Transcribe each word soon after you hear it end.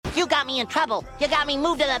You got me in trouble. You got me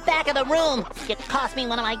moved to the back of the room. You cost me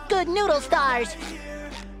one of my good noodle stars.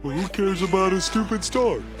 Well, who cares about a stupid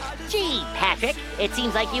star? Gee, Patrick, it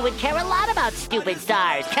seems like you would care a lot about stupid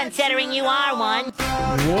stars, considering you are one.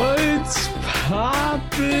 What's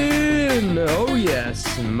poppin'? Oh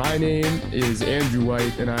yes, my name is Andrew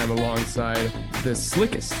White, and I'm alongside the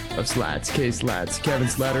slickest of slats, K-Slats, Kevin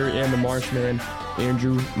Slatter, and the Marshman,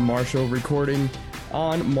 Andrew Marshall, recording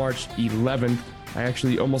on March 11th. I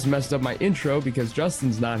actually almost messed up my intro because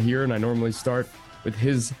Justin's not here, and I normally start with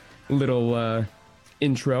his little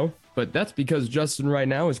intro, but that's because Justin right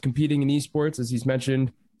now is competing in esports, as he's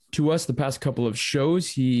mentioned to us the past couple of shows.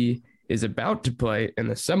 He is about to play in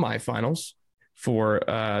the semifinals for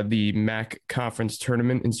the MAC conference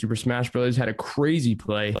tournament in Super Smash Bros. Had a crazy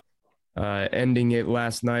play, ending it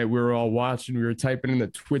last night. We were all watching. We were typing in the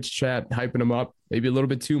Twitch chat, hyping him up, maybe a little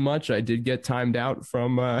bit too much. I did get timed out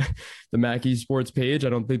from the MAC esports page. I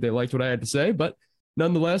don't think they liked what I had to say, but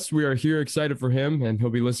nonetheless, we are here excited for him, and he'll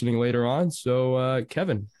be listening later on. So,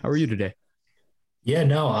 Kevin, how are you today? Yeah,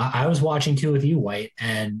 no, I was watching too with you, White,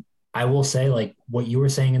 and I will say, like, what you were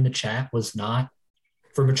saying in the chat was not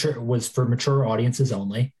for mature audiences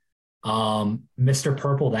only. Mr.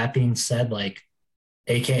 Purple, that being said, like,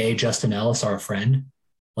 AKA Justin Ellis, our friend,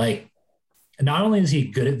 like, not only is he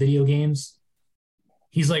good at video games,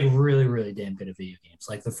 he's like really, really damn good at video games.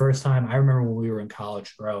 Like the first time I remember when we were in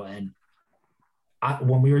college, bro, and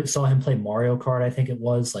when we saw him play Mario Kart, I think it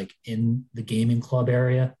was like in the gaming club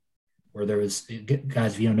area where there was,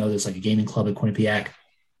 guys, if you don't know, there's like a gaming club at Quinnipiac.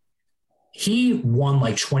 He won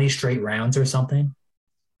like 20 straight rounds or something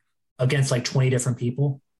against like 20 different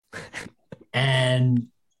people. And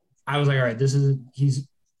I was like, all right,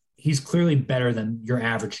 he's clearly better than your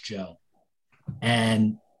average Joe.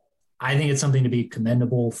 And I think it's something to be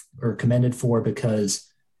commended for, because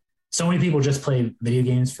so many people just play video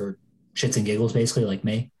games for shits and giggles, basically, like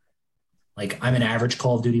me. Like, I'm an average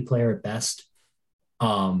Call of Duty player at best.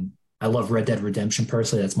 I love Red Dead Redemption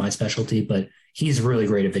personally. That's my specialty, but he's really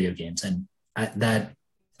great at video games. And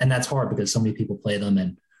that's hard because so many people play them,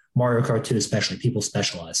 and Mario Kart 2 especially, people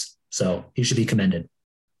specialize. So he should be commended.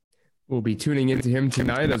 We'll be tuning into him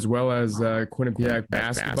tonight, as well as Quinnipiac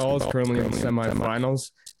basketball is currently in the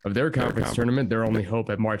semifinals of their conference tournament. Their only hope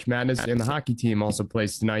at March Madness, and the hockey team also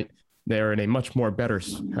plays tonight. They're in a much more better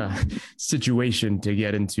situation to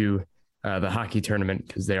get into the hockey tournament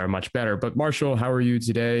because they are much better. But Marshall, how are you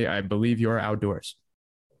today? I believe you're outdoors.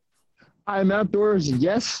 I'm outdoors,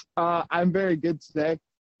 yes. I'm very good today.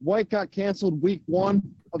 White got canceled week 1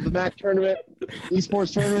 of the MAC tournament,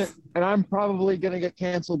 esports tournament, and I'm probably going to get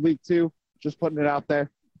canceled week 2, just putting it out there.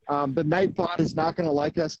 The Nightbot is not going to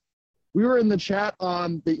like us. We were in the chat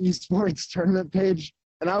on the esports tournament page,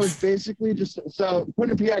 and I was basically so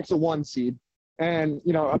Quinnipiac's a 1 seed. And,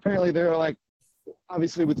 apparently they're like,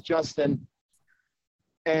 obviously with Justin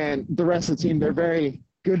and the rest of the team, they're very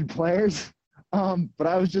good players. But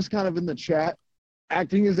I was just kind of in the chat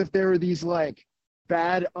acting as if they were these like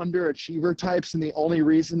bad underachiever types. And the only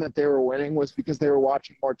reason that they were winning was because they were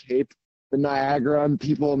watching more tape than Niagara. And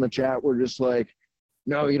people in the chat were just like,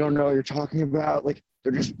 no, you don't know what you're talking about. Like,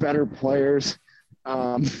 they're just better players.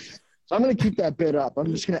 So I'm going to keep that bit up. I'm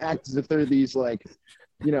just going to act as if they're these like,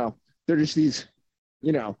 they're just these,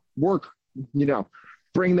 work,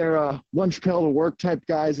 bring their lunch pail to work type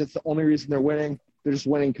guys. That's the only reason they're winning. They're just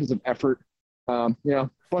winning because of effort.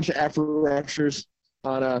 Bunch of effort rushers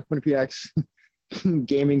on Quinnipiac's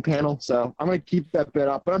gaming panel. So I'm going to keep that bit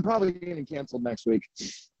up, but I'm probably getting canceled next week.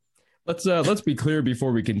 Let's be clear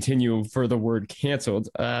before we continue for the word canceled.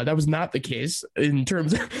 That was not the case in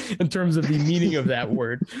terms of the meaning of that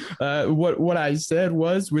word. What I said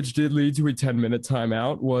was, which did lead to a 10-minute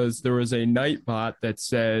timeout, was there was a Nightbot that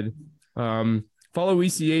said, follow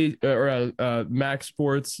ECA or Mac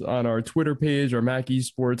Sports on our Twitter page or Mac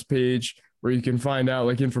Esports page, where you can find out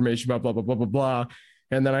like information about blah blah blah blah blah.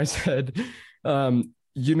 And then I said,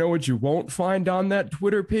 you know what you won't find on that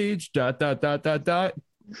Twitter page? ...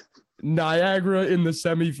 Niagara in the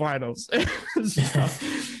semifinals.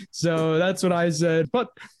 so that's what I said. But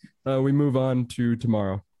we move on to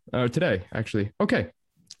today, actually. Okay.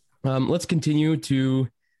 Let's continue to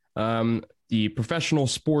the professional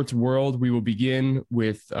sports world. We will begin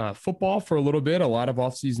with football for a little bit. A lot of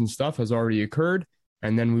offseason stuff has already occurred.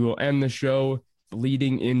 And then we will end the show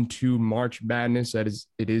leading into March Madness.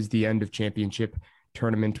 It is the end of championship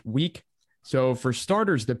tournament week. So for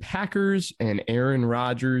starters, the Packers and Aaron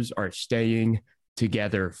Rodgers are staying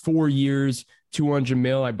together 4 years, $200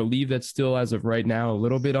 million. I believe that's still, as of right now, a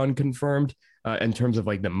little bit unconfirmed in terms of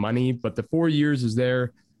like the money, but the 4 years is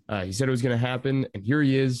there. He said it was going to happen, and here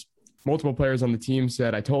he is multiple players on the team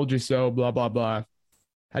said, "I told you so," blah, blah, blah.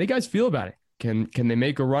 How do you guys feel about it? Can they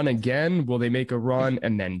make a run again? Will they make a run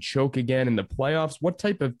and then choke again in the playoffs? What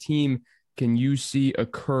type of team can you see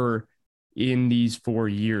occur in these 4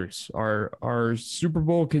 years? Are Super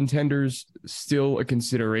Bowl contenders still a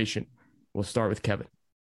consideration? We'll start with Kevin.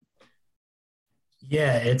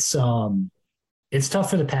 Yeah, it's tough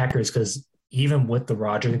for the Packers because even with the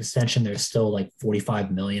Rodgers extension, they're still like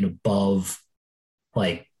 $45 million above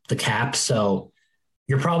like the cap. So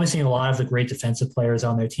you're probably seeing a lot of the great defensive players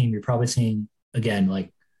on their team. You're probably seeing, again,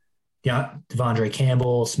 like Devondre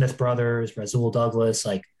Campbell, Smith Brothers, Rasul Douglas,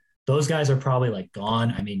 like those guys are probably like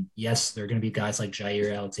gone. I mean, yes, there are going to be guys like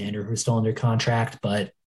Jair Alexander who are still under contract,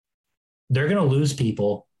 but they're going to lose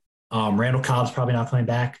people. Randall Cobb's probably not coming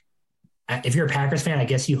back. If you're a Packers fan, I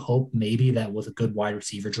guess you hope maybe that with a good wide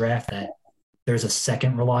receiver draft that there's a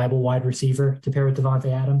second reliable wide receiver to pair with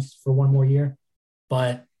Devontae Adams for one more year.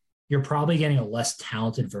 But you're probably getting a less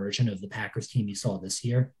talented version of the Packers team you saw this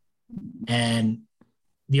year. And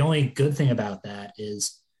the only good thing about that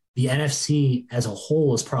is the NFC as a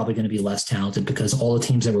whole is probably going to be less talented because all the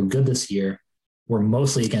teams that were good this year were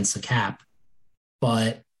mostly against the cap.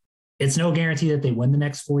 But it's no guarantee that they win the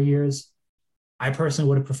next 4 years. I personally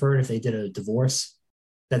would have preferred if they did a divorce.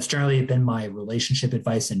 That's generally been my relationship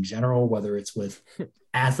advice in general, whether it's with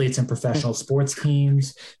athletes and professional sports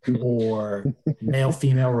teams or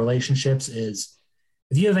male-female relationships, is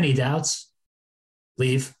if you have any doubts,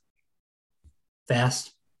 leave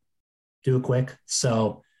fast, do it quick.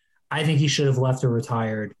 So I think he should have left or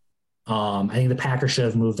retired. I think the Packers should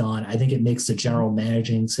have moved on. I think it makes the general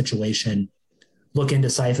managing situation look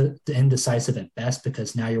indecisive at best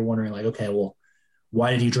because now you're wondering like, okay, well,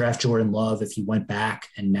 why did you draft Jordan Love if you went back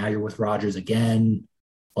and now you're with Rodgers again?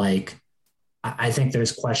 Like, I think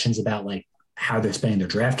there's questions about like how they're spending their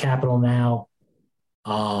draft capital now.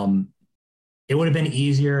 It would have been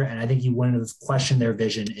easier, and I think you wouldn't have questioned their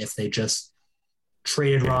vision if they just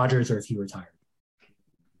traded Rodgers or if he retired.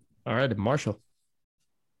 All right, Marshall.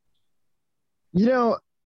 You know,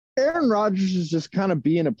 Aaron Rodgers is just kind of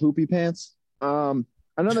being a poopy pants. I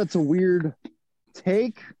know that's a weird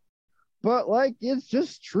take, but like it's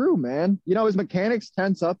just true, man. You know, his mechanics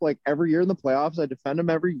tense up like every year in the playoffs. I defend him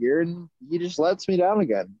every year, and he just lets me down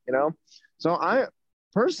again. You know, so I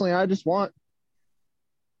just want.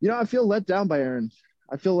 You know, I feel let down by Aaron.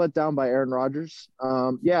 I feel let down by Aaron Rodgers.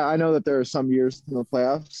 Yeah, I know that there are some years in the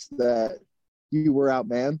playoffs that you were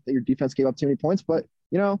outmanned, that your defense gave up too many points, but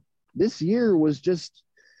you know, this year was just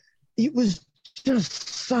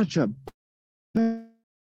such a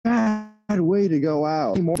bad way to go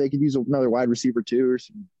out. They could use another wide receiver too, or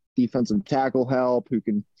some defensive tackle help who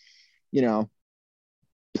can, you know,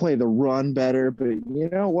 play the run better. But you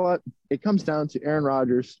know what? It comes down to Aaron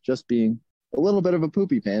Rodgers just being a little bit of a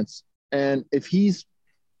poopy pants. And if he's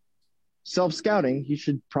self-scouting, he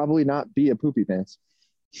should probably not be a poopy pants.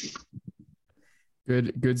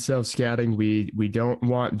 Good self-scouting. We don't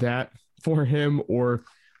want that for him or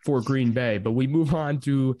for Green Bay. But we move on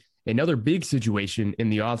to another big situation in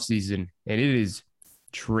the offseason, and it is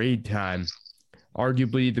trade time.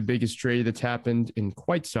 Arguably the biggest trade that's happened in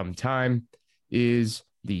quite some time is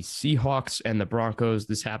the Seahawks and the Broncos.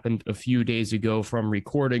 This happened a few days ago from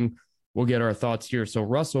recording. We'll get our thoughts here. So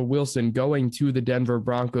Russell Wilson going to the Denver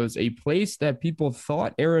Broncos, a place that people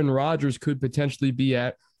thought Aaron Rodgers could potentially be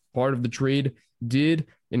at. Part of the trade did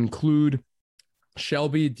include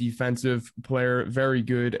Shelby, defensive player, very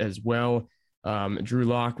good as well. Drew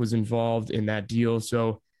Lock was involved in that deal.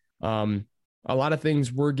 So a lot of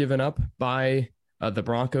things were given up by the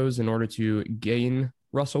Broncos in order to gain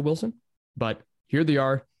Russell Wilson. But here they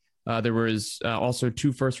are. There was also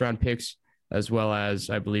 2 first-round picks, as well as,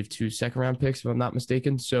 I believe, 2 second-round picks, if I'm not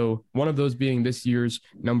mistaken. So one of those being this year's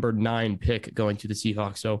number 9 pick going to the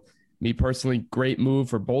Seahawks. So me personally, great move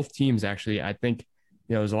for both teams, actually. I think,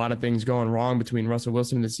 you know, there's a lot of things going wrong between Russell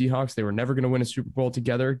Wilson and the Seahawks. They were never going to win a Super Bowl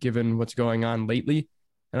together, given what's going on lately.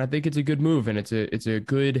 And I think it's a good move, and it's a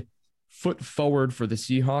good foot forward for the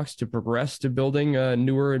Seahawks to progress to building a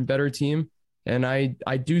newer and better team. And I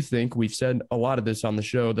do think, we've said a lot of this on the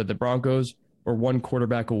show, that the Broncos are one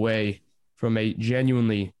quarterback away from a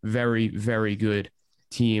genuinely very, very good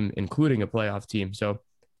team, including a playoff team. So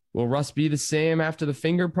will Russ be the same after the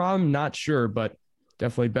finger problem? Not sure, but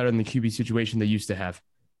definitely better than the QB situation they used to have.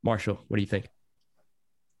 Marshall, what do you think?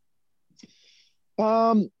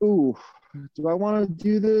 Do I want to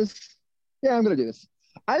do this? Yeah, I'm going to do this.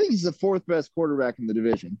 I think he's the 4th best quarterback in the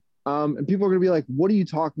division. And people are going to be like, what are you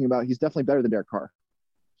talking about? He's definitely better than Derek Carr.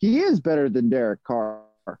 He is better than Derek Carr.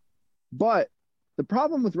 But the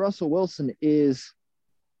problem with Russell Wilson is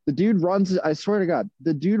The dude runs, I swear to God,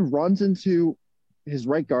 the dude runs into his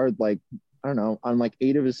right guard, like, I don't know, on like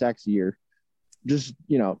 8 of his sacks a year. Just,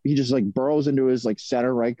 he just like burrows into his like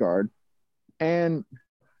center right guard. And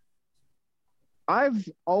I've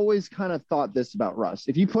always kind of thought this about Russ.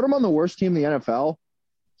 If you put him on the worst team in the NFL,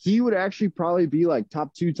 he would actually probably be like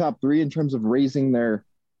top 2, top 3 in terms of raising their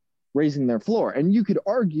floor. And you could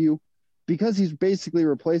argue because he's basically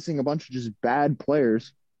replacing a bunch of just bad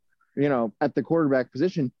players, at the quarterback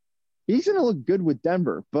position, he's going to look good with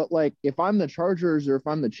Denver. But like, if I'm the Chargers or if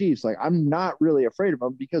I'm the Chiefs, like I'm not really afraid of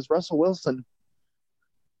him because Russell Wilson,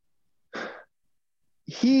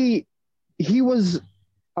 he was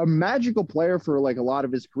a magical player for like a lot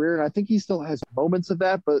of his career. And I think he still has moments of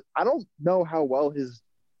that, but I don't know how well his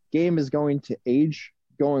game is going to age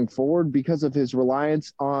going forward because of his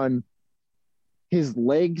reliance on his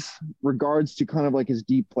legs regards to kind of like his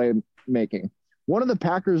deep play making. One of the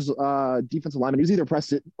Packers defensive linemen, he was either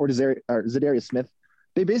Preston or Zadarius Smith.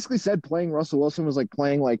 They basically said playing Russell Wilson was like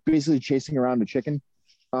playing like basically chasing around a chicken.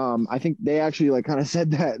 I think they actually like kind of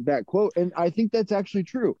said that quote, and I think that's actually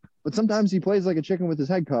true. But sometimes he plays like a chicken with his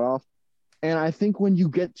head cut off. And I think when you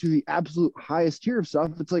get to the absolute highest tier of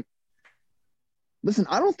stuff, it's like, listen,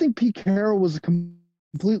 I don't think Pete Carroll was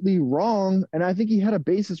completely wrong, and I think he had a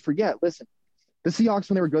basis for listen, the Seahawks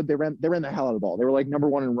when they were good, they ran the hell out of the ball. They were like number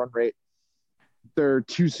 1 in run rate. Their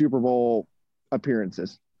 2 Super Bowl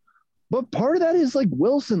appearances. But part of that is like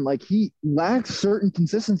Wilson, like he lacks certain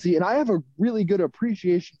consistency. And I have a really good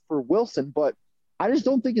appreciation for Wilson, but I just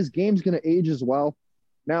don't think his game's going to age as well.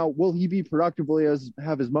 Now, will he be productively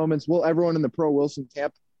have his moments? Will everyone in the pro Wilson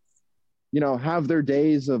camp, have their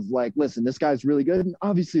days of like, listen, this guy's really good. And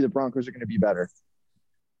obviously the Broncos are going to be better.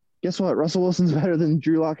 Guess what? Russell Wilson's better than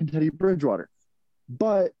Drew Lock and Teddy Bridgewater.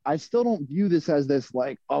 But I still don't view this as this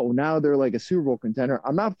like, oh, now they're like a Super Bowl contender.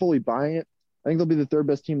 I'm not fully buying it. I think they'll be the 3rd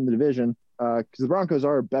best team in the division because the Broncos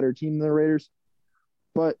are a better team than the Raiders.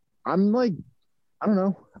 But I'm like, I don't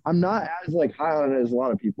know. I'm not as like high on it as a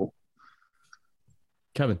lot of people.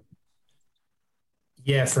 Kevin.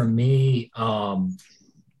 Yeah, for me, I'm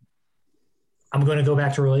going to go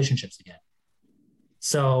back to relationships again.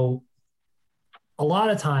 So a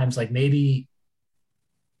lot of times, like maybe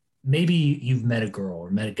you've met a girl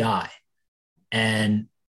or met a guy and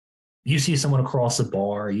you see someone across the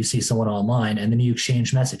bar, or you see someone online, and then you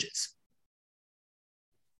exchange messages.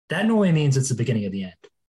 That normally means it's the beginning of the end.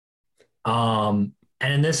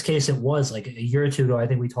 And in this case, it was like a year or 2 ago, I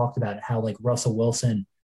think we talked about it, how like Russell Wilson,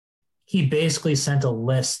 he basically sent a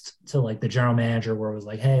list to like the general manager where it was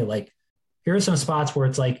like, hey, like, here are some spots where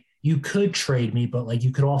it's like, you could trade me, but like,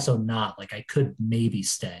 you could also not, like, I could maybe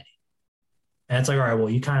stay. And it's like, all right, well,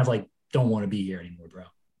 you kind of like don't want to be here anymore, bro.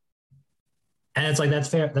 And it's like, that's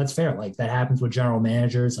fair. That's fair. Like that happens with general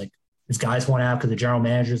managers. Like if guys want out because the general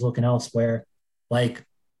manager's looking elsewhere, like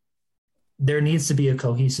there needs to be a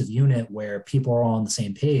cohesive unit where people are all on the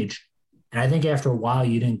same page. And I think after a while,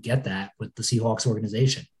 you didn't get that with the Seahawks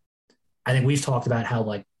organization. I think we've talked about how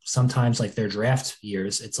like sometimes like their draft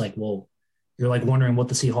years, it's like, well, you're like wondering what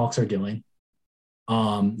the Seahawks are doing.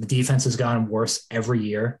 The defense has gotten worse every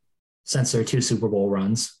year since their 2 Super Bowl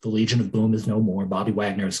runs. The Legion of Boom is no more. Bobby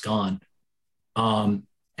Wagner is gone. And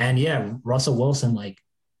yeah, Russell Wilson, like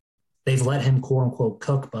they've let him quote unquote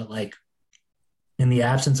cook, but like in the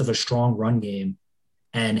absence of a strong run game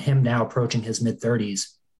and him now approaching his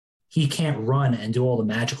mid-30s, he can't run and do all the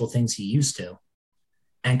magical things he used to.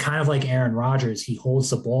 And kind of like Aaron Rodgers, he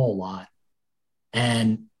holds the ball a lot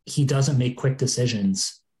and he doesn't make quick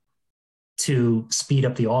decisions to speed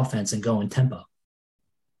up the offense and go in tempo.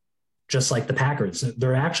 Just like the Packers.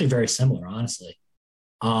 They're actually very similar, honestly.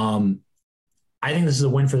 I think this is a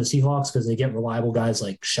win for the Seahawks because they get reliable guys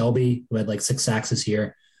like Shelby, who had like 6 sacks this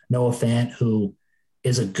year, Noah Fant, who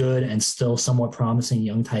is a good and still somewhat promising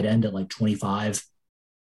young tight end at like 25.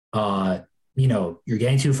 You're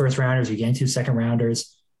getting 2 first rounders, you're getting 2 second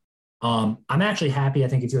rounders. I'm actually happy, I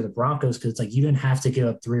think, if you're the Broncos, because it's like you didn't have to give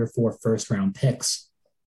up 3 or 4 first round picks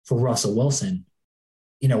for Russell Wilson.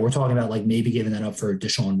 We're talking about like maybe giving that up for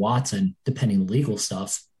Deshaun Watson, depending on the legal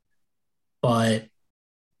stuff. But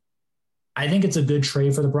I think it's a good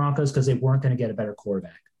trade for the Broncos because they weren't going to get a better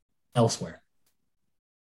quarterback elsewhere.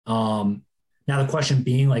 Now the question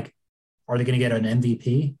being like, are they going to get an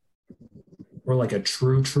MVP or like a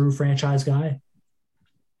true franchise guy?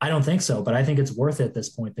 I don't think so, but I think it's worth it at this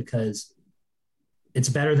point because it's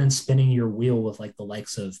better than spinning your wheel with like the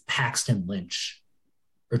likes of Paxton Lynch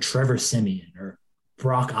or Trevor Siemian or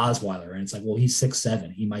Brock Osweiler. And it's like, well, he's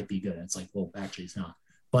 6'7". He might be good. And it's like, well, actually he's not.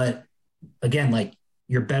 But again, like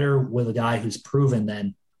you're better with a guy who's proven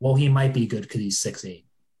than, well, he might be good because he's 6'8".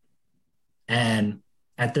 And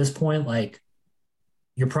at this point, like,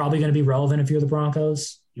 you're probably going to be relevant if you're the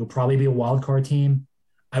Broncos. You'll probably be a wild card team.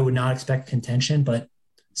 I would not expect contention, but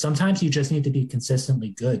sometimes you just need to be consistently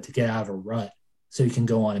good to get out of a rut so you can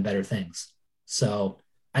go on to better things. So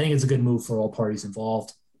I think it's a good move for all parties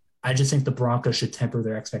involved. I just think the Broncos should temper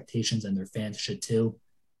their expectations, and their fans should too.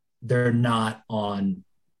 They're not on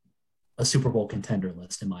a Super Bowl contender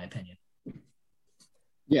list, in my opinion.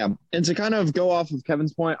 Yeah, and to kind of go off of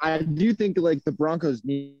Kevin's point, I do think like the Broncos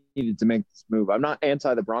needed to make this move. I'm not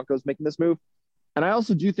anti the Broncos making this move. And I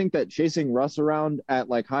also do think that chasing Russ around at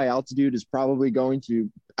like high altitude is probably going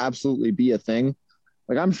to absolutely be a thing.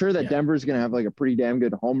 Like I'm sure that Denver's going to have like a pretty damn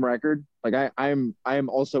good home record. Like I am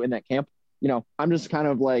also in that camp. You know, I'm just kind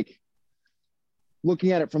of like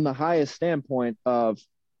looking at it from the highest standpoint of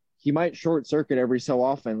he might short circuit every so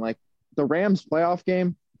often. Like the Rams playoff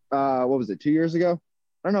game, what was it, 2 years ago?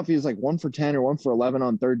 I don't know if he was like 1 for 10 or 1 for 11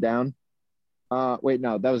 on third down. Wait,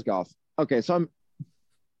 no, that was Goff. Okay, so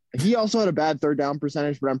he also had a bad third down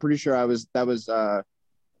percentage, but I'm pretty sure that was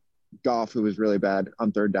Goff who was really bad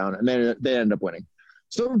on third down, and then they ended up winning.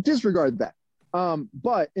 So disregard that.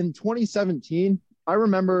 But in 2017, I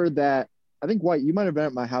remember that I think White, you might have been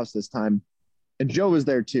at my house this time, and Joe was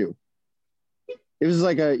there too. It was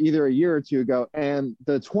like either a year or two ago, and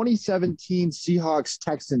the 2017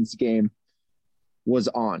 Seahawks-Texans game was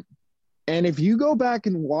on. And if you go back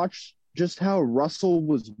and watch just how Russell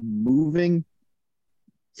was moving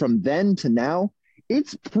from then to now,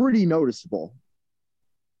 it's pretty noticeable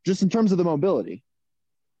just in terms of the mobility.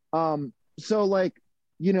 So like,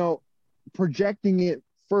 you know, projecting it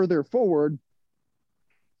further forward,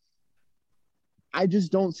 I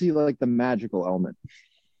just don't see like the magical element.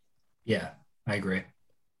 Yeah, I agree.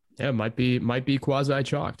 Yeah, might be quasi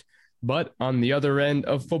chalked. But on the other end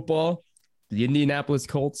of football, the Indianapolis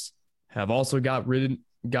Colts have also got rid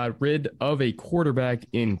of a quarterback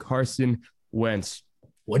in Carson Wentz.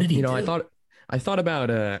 What did he do? I thought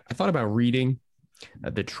about reading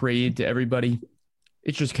the trade to everybody.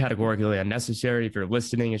 It's just categorically unnecessary. If you're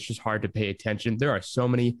listening, it's just hard to pay attention. There are so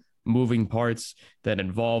many moving parts that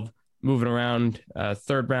involve moving around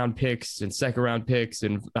third round picks and second round picks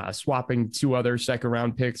and swapping 2 other second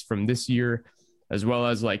round picks from this year, as well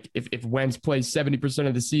as like if Wentz plays 70%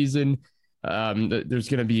 of the season, there's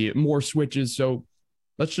going to be more switches. So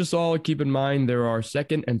let's just all keep in mind there are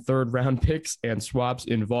second and third round picks and swaps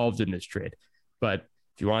involved in this trade. But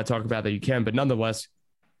if you want to talk about that, you can. But nonetheless,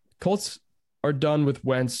 Colts are done with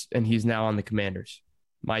Wentz, and he's now on the Commanders.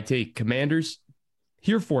 My take, Commanders,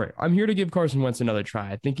 here for it. I'm here to give Carson Wentz another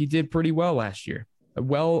try. I think he did pretty well last year.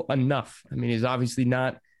 Well enough. I mean, he's obviously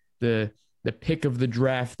not the pick of the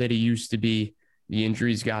draft that he used to be. The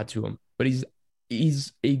injuries got to him. But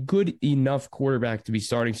he's a good enough quarterback to be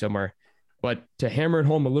starting somewhere. But to hammer it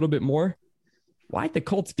home a little bit more, why'd the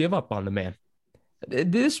Colts give up on the man?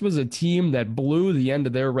 This was a team that blew the end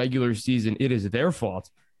of their regular season. It is their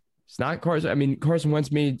fault. It's not Carson. I mean, Carson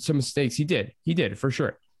Wentz made some mistakes. He did for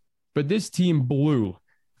sure. But this team blew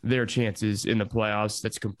their chances in the playoffs.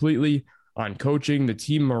 That's completely on coaching, the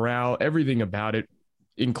team morale, everything about it,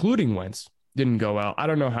 including Wentz, didn't go well. I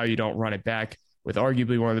don't know how you don't run it back with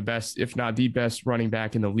arguably one of the best, if not the best running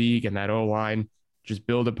back in the league, and that O-line. Just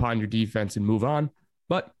build upon your defense and move on.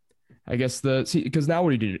 But I guess because now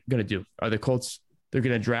what are you going to do? Are the Colts, they're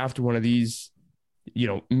going to draft one of these,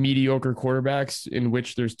 mediocre quarterbacks in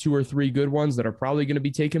which there's 2 or 3 good ones that are probably going to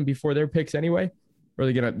be taken before their picks anyway? Or are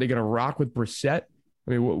they going to rock with Brissett?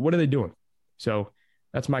 I mean, what are they doing? So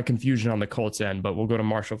that's my confusion on the Colts end, but we'll go to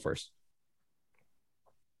Marshall first.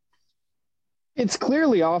 It's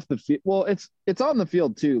clearly off the field. Well, it's on the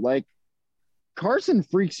field too. Like Carson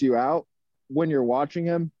freaks you out when you're watching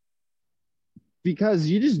him because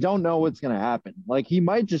you just don't know what's going to happen. Like he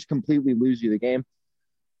might just completely lose you the game.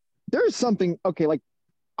 There's something, okay, like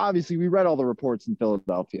obviously we read all the reports in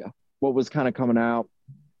Philadelphia, what was kind of coming out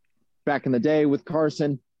back in the day with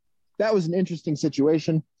Carson. That was an interesting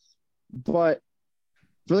situation, but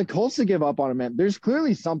for the Colts to give up on him, man, there's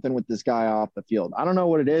clearly something with this guy off the field. I don't know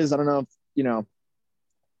what it is. I don't know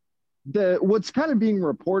if, what's kind of being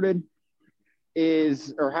reported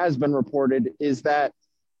is, or has been reported, is that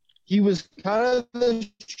he was kind of the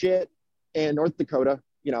shit in North Dakota,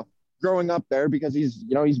 growing up there because he's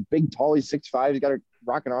big, tall, he's 6'5", he's got a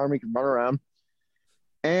rocket arm, he can run around.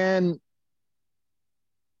 And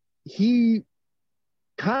he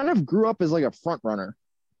kind of grew up as like a front runner,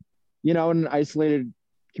 in an isolated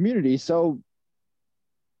community. So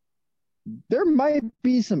there might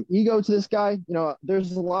be some ego to this guy.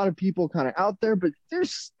 There's a lot of people kind of out there, but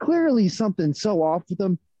there's clearly something so off with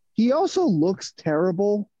him. He also looks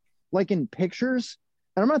terrible, like in pictures.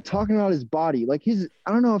 And I'm not talking about his body. Like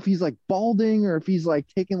I don't know if he's like balding or if he's like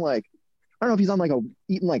taking like, I don't know if he's on like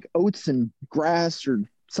eating like oats and grass or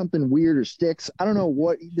something weird or sticks. I don't know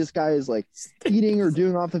what this guy is like eating or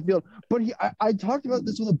doing off the field. But I talked about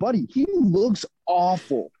this with a buddy. He looks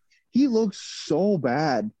awful. He looks so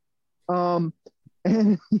bad. And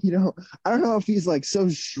I don't know if he's like so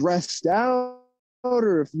stressed out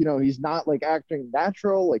or if he's not like acting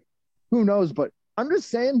natural. Like, who knows? But I'm just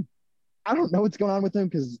saying, I don't know what's going on with him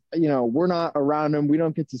because we're not around him. We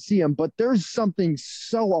don't get to see him. But there's something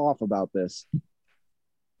so off about this.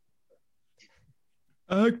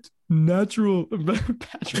 Act natural. Kevin,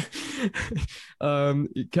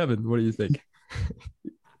 what do you think?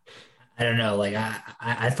 I don't know. Like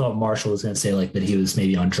I thought Marshall was going to say like that he was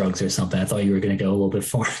maybe on drugs or something. I thought you were going to go a little bit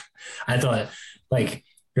far. I thought like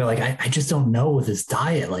you're like I just don't know with his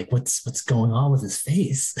diet. Like what's going on with his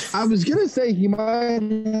face? I was going to say he might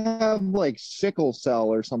have like sickle cell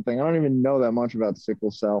or something. I don't even know that much about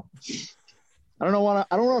sickle cell. I don't want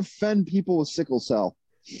to offend people with sickle cell.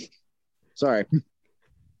 Sorry.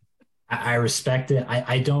 I respect it.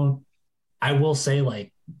 I will say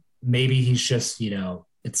like maybe he's just,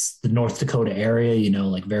 it's the North Dakota area,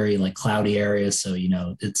 like very like cloudy area. So,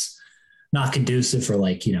 it's not conducive for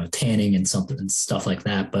like, tanning and something and stuff like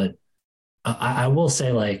that. But I will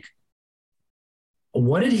say like,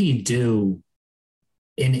 what did he do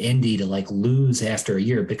in Indy to like lose after a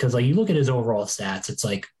year? Because like you look at his overall stats, it's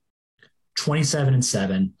like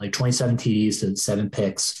 27-7, like 27 TDs to 7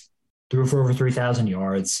 picks, threw for over 3,000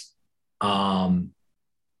 yards.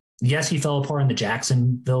 Yes, he fell apart in the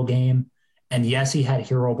Jacksonville game. And yes, he had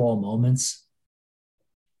hero ball moments.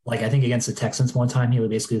 Like I think against the Texans one time, he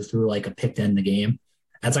basically threw like a pick to end the game.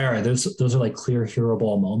 That's like, all right, those are like clear hero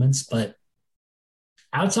ball moments. But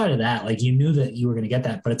outside of that, like you knew that you were going to get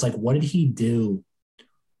that. But it's like, what did he do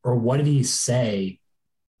or what did he say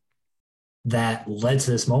that led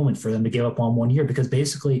to this moment for them to give up on 1 year? Because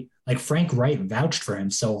basically, like Frank Wright vouched for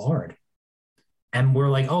him so hard. And we're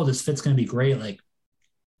like, oh, this fit's going to be great. Like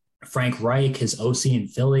Frank Reich, his OC in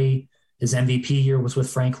Philly, his MVP year was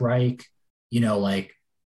with Frank Reich. Like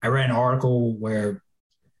I read an article where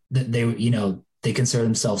they consider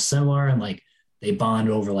themselves similar and like they bond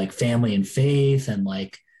over like family and faith. And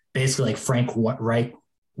like basically like Frank Reich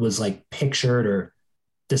was like pictured or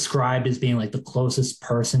described as being like the closest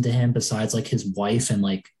person to him besides like his wife and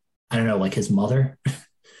like, I don't know, like his mother.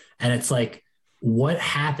 And it's like, what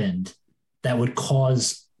happened that would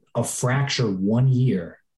cause a fracture 1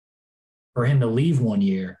 year for him to leave 1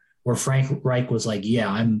 year where Frank Reich was like, yeah,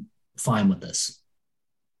 I'm fine with this.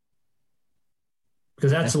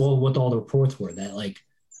 Because that's what all the reports were, that like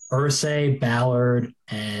Irsay, Ballard,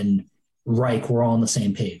 and Reich were all on the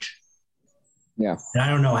same page. Yeah. And I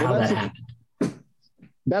don't know how that happened.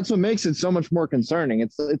 That's what makes it so much more concerning.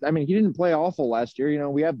 It's I mean, he didn't play awful last year.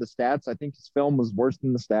 We have the stats. I think his film was worse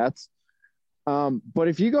than the stats. But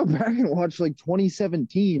if you go back and watch like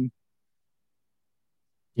 2017,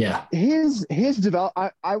 yeah, his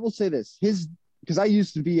I will say this, because I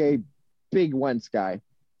used to be a big Wentz guy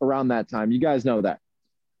around that time. You guys know that.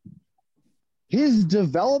 His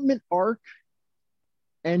development arc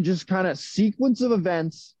and just kind of sequence of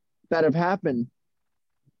events that have happened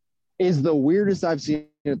is the weirdest I've seen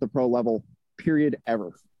at the pro level, period,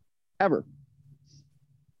 ever. And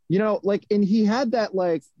he had that,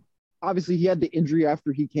 like, obviously he had the injury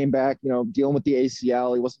after he came back, dealing with the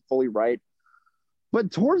ACL. He wasn't fully right. But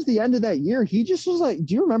towards the end of that year, he just was like,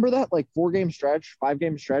 do you remember that like 5-game stretch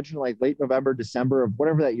in like late November, December of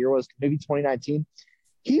whatever that year was, maybe 2019?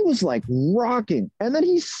 He was like rocking. And then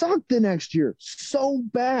he sucked the next year so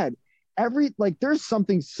bad. There's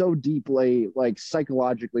something so deeply like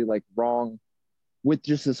psychologically like wrong with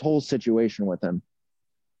just this whole situation with him.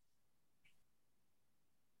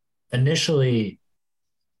 Initially,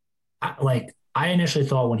 I initially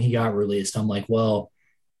thought when he got released, I'm like, well,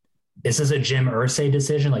 is this a Jim Irsay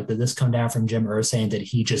decision? Like, did this come down from Jim Irsay, and did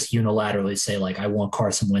he just unilaterally say, like, I want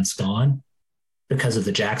Carson Wentz gone because of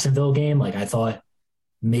the Jacksonville game? Like, I thought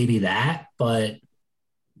maybe that, but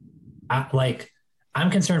I'm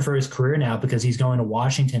concerned for his career now because he's going to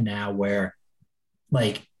Washington now where,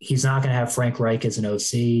 like, he's not going to have Frank Reich as an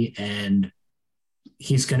OC, and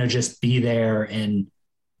he's going to just be there in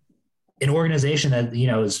an organization that,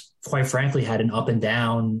 is quite frankly had an up and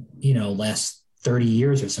down, last 30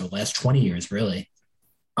 years or so, last 20 years, really.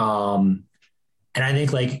 And I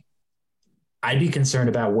think like, I'd be concerned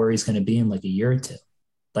about where he's going to be in like a year or two.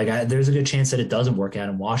 Like there's a good chance that it doesn't work out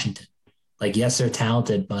in Washington. Like, yes, they're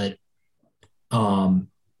talented, but like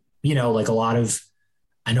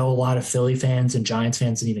I know a lot of Philly fans and Giants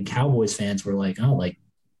fans and even Cowboys fans were like, oh, like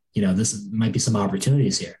this might be some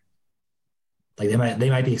opportunities here. Like they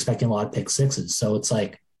might be expecting a lot of pick sixes. So it's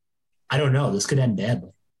like, I don't know. This could end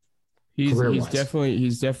badly. He's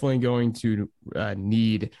definitely going to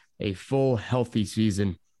need a full healthy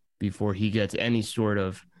season before he gets any sort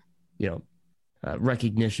of,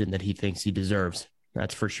 recognition that he thinks he deserves.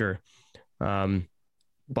 That's for sure.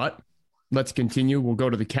 But let's continue. We'll go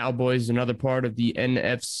to the Cowboys, another part of the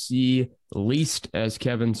NFC least, as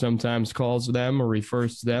Kevin sometimes calls them or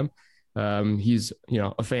refers to them. He's,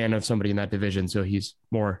 a fan of somebody in that division, so he's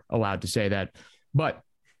more allowed to say that. But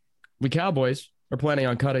the Cowboys are planning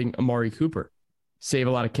on cutting Amari Cooper, save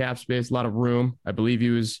a lot of cap space, a lot of room. I believe it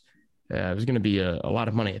was going to be a lot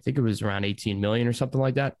of money. I think it was around $18 million or something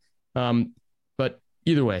like that. But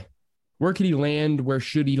either way, where could he land? Where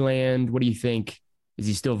should he land? What do you think? Is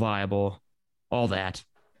he still viable? All that.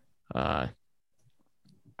 I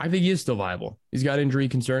think he is still viable. He's got injury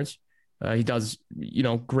concerns. He does,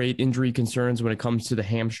 great injury concerns when it comes to the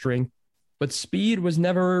hamstring. But speed was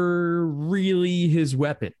never really his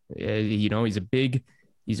weapon.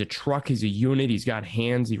 He's a truck, he's a unit, he's got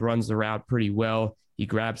hands, he runs the route pretty well. He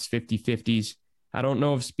grabs 50-50s. I don't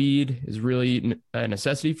know if speed is really a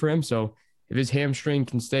necessity for him. So if his hamstring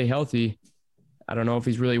can stay healthy, I don't know if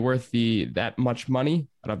he's really worth that much money.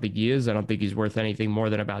 I don't think he is. I don't think he's worth anything more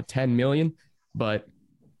than about $10 million. But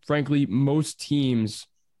frankly, most teams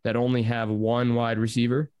that only have one wide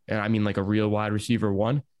receiver, and I mean like a real wide receiver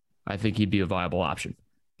one, I think he'd be a viable option.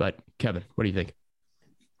 But Kevin, what do you think?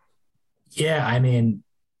 Yeah, I mean,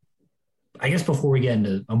 I guess before we get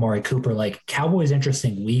into Amari Cooper, like Cowboys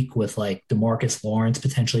interesting week with like DeMarcus Lawrence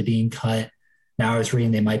potentially being cut. Now I was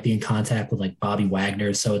reading they might be in contact with like Bobby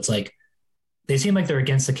Wagner. So it's like they seem like they're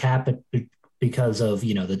against the cap because of,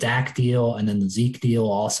 the Dak deal and then the Zeke deal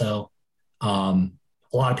also. A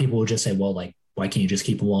lot of people would just say, well, like, why can't you just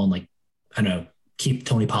keep them all and like, I don't know, keep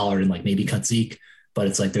Tony Pollard and like maybe cut Zeke? But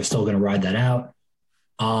it's like they're still going to ride that out.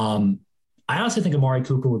 I honestly think Amari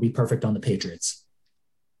Cooper would be perfect on the Patriots.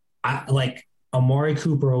 Amari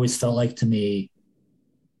Cooper always felt like to me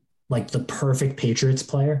like the perfect Patriots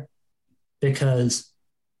player because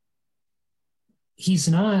he's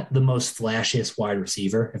not the most flashiest wide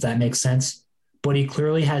receiver, if that makes sense, but he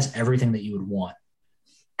clearly has everything that you would want.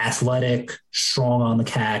 Athletic, strong on the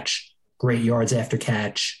catch, great yards after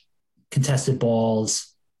catch, contested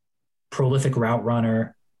balls, prolific route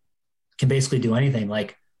runner, can basically do anything.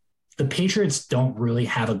 Like the Patriots don't really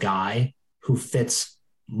have a guy who fits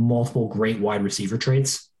multiple great wide receiver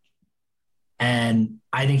traits. And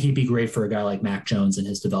I think he'd be great for a guy like Mac Jones in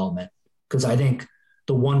his development. Because I think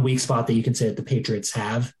the one weak spot that you can say that the Patriots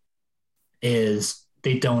have is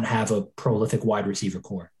they don't have a prolific wide receiver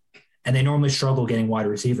core. And they normally struggle getting wide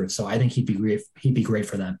receivers. So I think he'd be great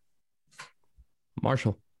for them.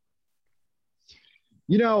 Marshall.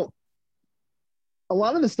 A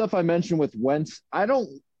lot of the stuff I mentioned with Wentz, I don't,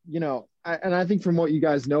 and I think from what you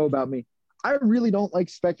guys know about me, I really don't like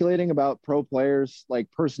speculating about pro players, like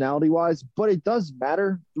personality wise, but it does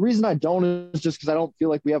matter. The reason I don't is just because I don't feel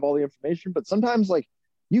like we have all the information, but sometimes like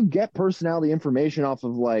you get personality information off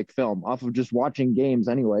of like film, off of just watching games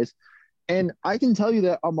anyways. And I can tell you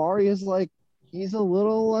that Amari is like, he's a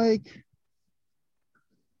little like,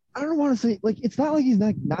 I don't want to say like, it's not like he's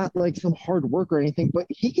not like some hard work or anything, but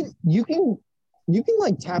you can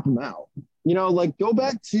like tap him out, like go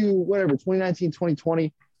back to whatever, 2019,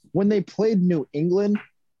 2020, when they played New England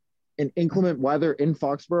in inclement weather in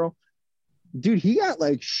Foxborough, dude, he got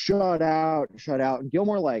like shut out. And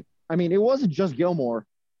Gilmore, like, I mean, it wasn't just Gilmore.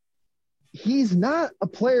 He's not a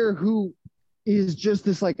player who is just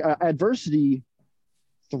this like adversity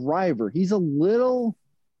thriver. He's a little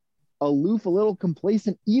aloof, a little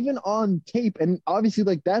complacent, even on tape. And obviously,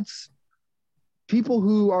 like, that's people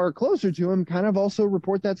who are closer to him kind of also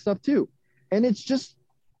report that stuff too. And it's just,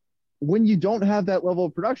 when you don't have that level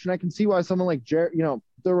of production, I can see why someone like Jerry,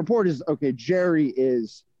 the report is, okay, Jerry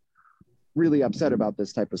is really upset about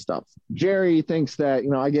this type of stuff. Jerry thinks that,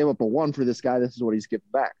 I gave up a 1 for this guy. This is what he's giving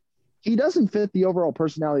back. He doesn't fit the overall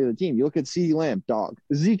personality of the team. You look at CeeDee Lamb, dog.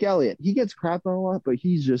 Zeke Elliott, he gets crapped on a lot, but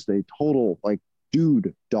he's just a total, like,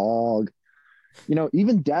 dude, dog.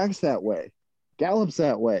 Even Dak's that way. Gallup's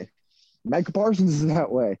that way. Micah Parsons is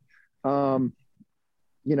that way.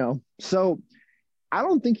 So I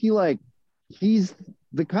don't think he's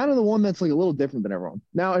the kind of the one that's like a little different than everyone.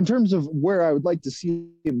 Now, in terms of where I would like to see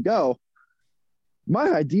him go, my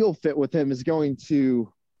ideal fit with him is going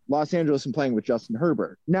to Los Angeles and playing with Justin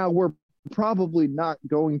Herbert. Now, we're probably not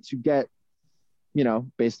going to get,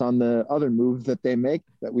 based on the other moves that they make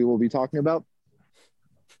that we will be talking about,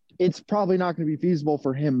 it's probably not going to be feasible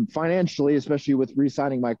for him financially, especially with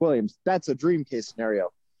re-signing Mike Williams. That's a dream case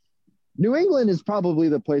scenario. New England is probably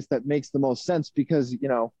the place that makes the most sense because,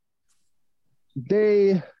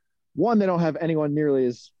 they don't have anyone nearly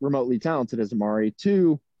as remotely talented as Amari.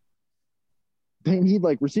 Two, they need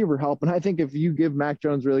like receiver help. And I think if you give Mac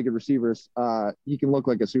Jones really good receivers, he can look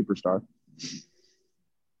like a superstar.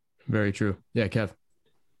 Very true. Yeah, Kev.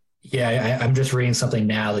 Yeah, I'm just reading something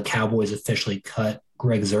now. The Cowboys officially cut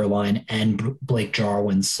Greg Zuerlein and Blake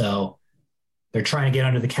Jarwin. So they're trying to get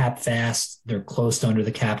under the cap fast. They're close to under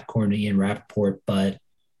the cap, according to Ian Rappaport. But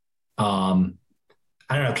I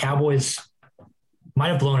don't know. Cowboys might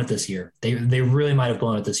have blown it this year. They really might have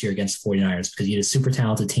blown it this year against the 49ers because you had a super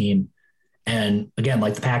talented team. And again,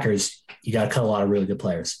 like the Packers, you got to cut a lot of really good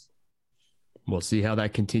players. We'll see how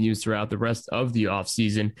that continues throughout the rest of the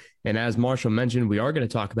offseason. And as Marshall mentioned, we are going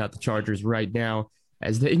to talk about the Chargers right now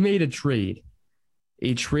as they made a trade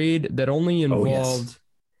that only involved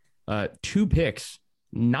two picks,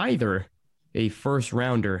 neither a first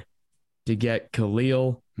rounder, to get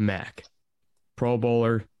Khalil Mack, Pro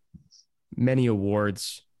Bowler, many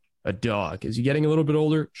awards, a dog. Is he getting a little bit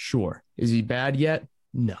older? Sure. Is he bad yet?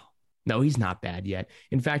 No, he's not bad yet.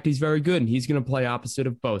 In fact, he's very good, and he's going to play opposite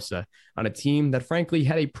of Bosa on a team that, frankly,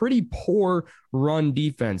 had a pretty poor run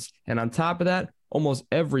defense. And on top of that, almost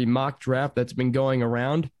every mock draft that's been going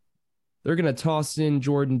around, they're going to toss in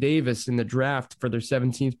Jordan Davis in the draft for their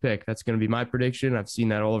 17th pick. That's going to be my prediction. I've seen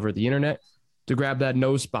that all over the internet, to grab that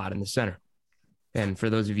nose spot in the center. And for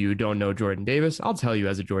those of you who don't know Jordan Davis, I'll tell you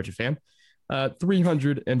as a Georgia fan,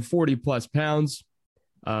 340 plus pounds,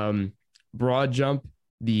 broad jump,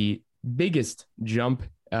 the biggest jump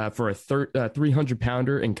for a 300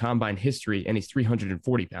 pounder in combine history, and he's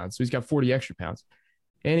 340 pounds. So he's got 40 extra pounds.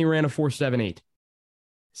 And he ran a 4.78,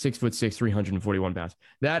 6'6", 341 pounds.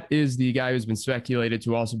 That is the guy who's been speculated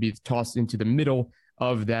to also be tossed into the middle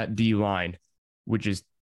of that D line, which is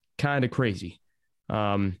kind of crazy.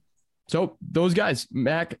 So those guys,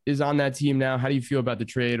 Mac is on that team now. How do you feel about the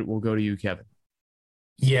trade? We'll go to you, Kevin.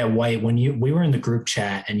 Yeah, White, when we were in the group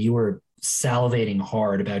chat and you were salivating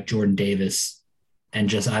hard about Jordan Davis and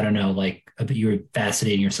just, I don't know, like you were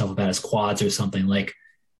fascinating yourself about his quads or something, like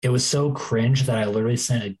it was so cringe that I literally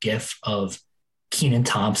sent a GIF of Keenan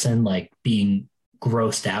Thompson like being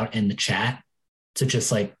grossed out in the chat to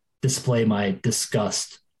just like display my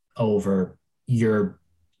disgust over your,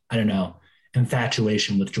 I don't know,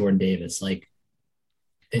 infatuation with Jordan Davis. Like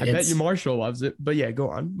I bet you Marshall loves it, but yeah, go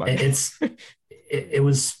on. It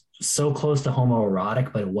was so close to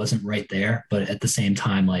homoerotic, but it wasn't right there. But at the same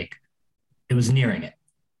time, like it was nearing it.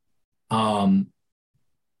 But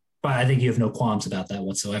I think you have no qualms about that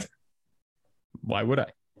whatsoever. Why would I?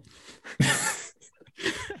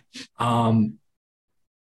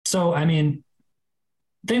 So I mean,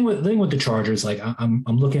 thing with the Chargers, like I'm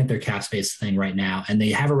looking at their cap space thing right now, and they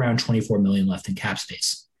have around 24 million left in cap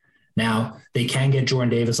space. Now they can get Jordan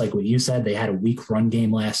Davis, like what you said. They had a weak run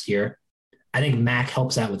game last year. I think Mac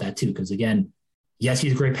helps out with that too, because again, yes,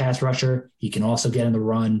 he's a great pass rusher. He can also get in the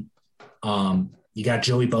run. You got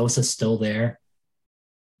Joey Bosa still there.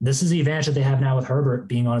 This is the advantage that they have now with Herbert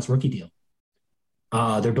being on his rookie deal.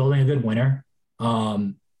 They're building a good winner.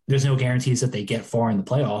 There's no guarantees that they get far in the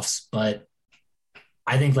playoffs, but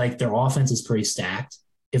I think like their offense is pretty stacked.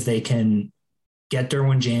 If they can get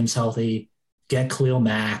Derwin James healthy, get Khalil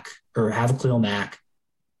Mack or have a Khalil Mack,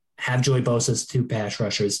 have Joey Bosa's two pass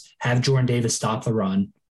rushers, have Jordan Davis stop the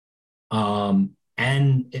run,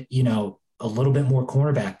 and, you know, a little bit more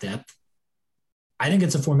cornerback depth, I think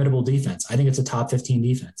it's a formidable defense. I think it's a top 15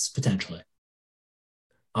 defense, potentially.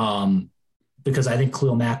 Because I think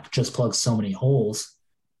Khalil Mack just plugs so many holes.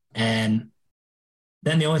 And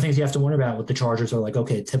then the only things you have to wonder about with the Chargers are like,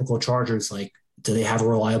 okay, typical Chargers, like, do they have a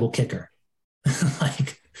reliable kicker?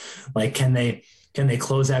 like, can they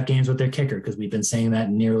close out games with their kicker? Because we've been saying that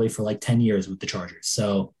nearly for like 10 years with the Chargers.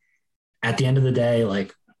 So at the end of the day,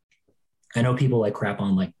 like, I know people like crap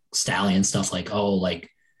on like Stallion and stuff like, oh, like,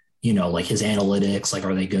 you know, like his analytics, like,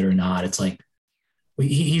 are they good or not? It's like,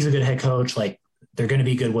 he's a good head coach. Like, they're going to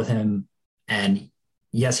be good with him. And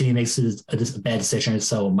yes, he makes a bad decision,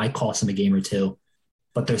 so it might cost him a game or two,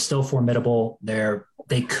 but they're still formidable.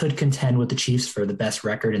 They could contend with the Chiefs for the best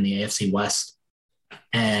record in the AFC West.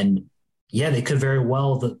 And yeah, they could very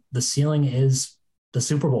well. The ceiling is the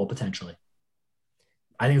Super Bowl potentially.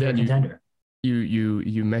 I think they're a contender.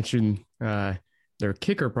 You mentioned their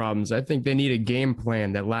kicker problems. I think they need a game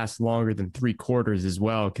plan that lasts longer than 3 quarters as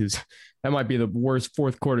well, because that might be the worst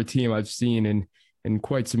fourth quarter team I've seen in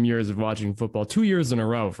quite some years of watching football. 2 years in a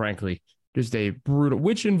row, frankly. Just a brutal,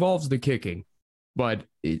 which involves the kicking. But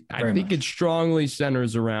I think it strongly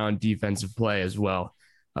centers around defensive play as well,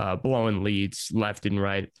 blowing leads left and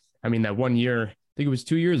right. I mean, that one year, I think it was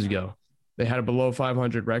 2 years ago, they had a below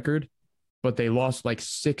 500 record, but they lost like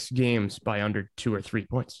 6 games by under 2 or 3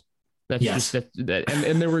 points. That's just that.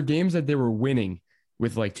 And there were games that they were winning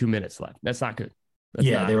with like 2 minutes left. That's not good.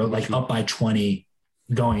 They were like up by 20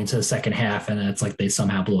 going into the second half, and it's like they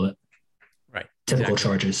somehow blew it. Right. Typical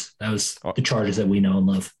Chargers. That was the Chargers that we know and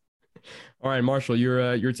love. All right, Marshall,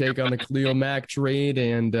 your take on the Khalil Mack trade.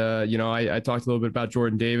 And, I talked a little bit about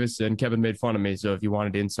Jordan Davis, and Kevin made fun of me. So if you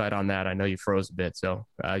wanted insight on that, I know you froze a bit. So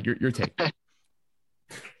your take.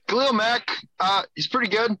 Khalil Mack, he's pretty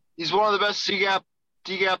good. He's one of the best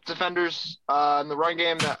D-gap defenders in the run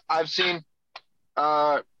game that I've seen.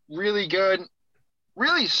 Really good,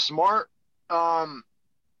 really smart.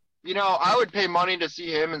 I would pay money to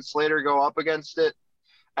see him and Slater go up against it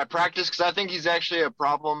at practice because I think he's actually a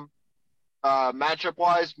problem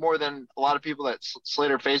matchup-wise more than a lot of people that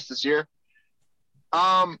Slater faced this year.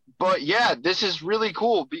 But, yeah, this is really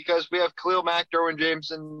cool because we have Khalil Mack, Derwin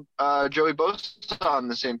James, and Joey Bosa on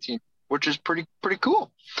the same team, which is pretty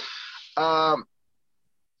cool.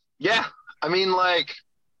 Yeah, I mean, like,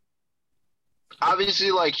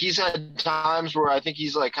 obviously, like, he's had times where I think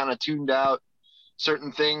he's, like, kind of tuned out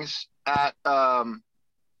certain things at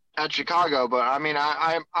Chicago. But, I mean,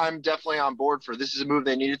 I'm definitely on board for this is a move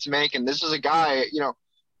they needed to make. And this is a guy,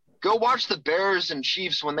 go watch the Bears and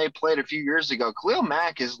Chiefs when they played a few years ago. Khalil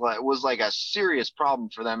Mack was like a serious problem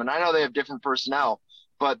for them. And I know they have different personnel,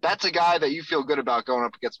 but that's a guy that you feel good about going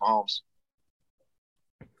up against Mahomes.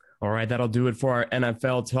 All right, that'll do it for our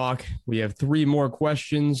NFL talk. We have 3 more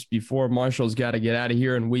questions before Marshall's got to get out of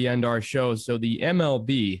here and we end our show. So the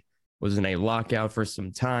MLB was in a lockout for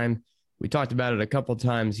some time. We talked about it a couple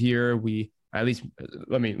times here. Let me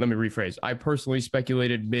rephrase. I personally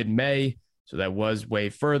speculated mid-May, so that was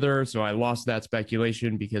way further. So I lost that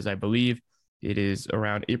speculation because I believe it is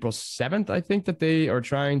around April 7th, I think, that they are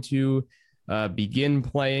trying to begin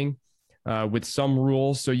playing with some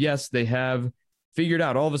rules. So yes, they have figured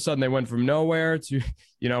out. All of a sudden they went from nowhere to,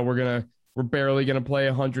 we're barely going to play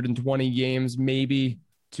 120 games maybe,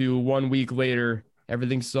 to 1 week later,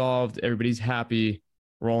 everything's solved. Everybody's happy.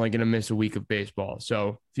 We're only going to miss a week of baseball.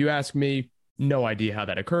 So if you ask me, no idea how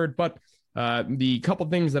that occurred, but the couple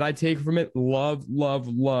things that I take from it,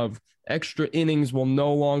 love. Extra innings will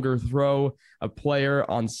no longer throw a player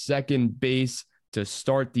on second base to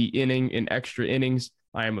start the inning in extra innings.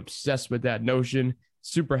 I am obsessed with that notion.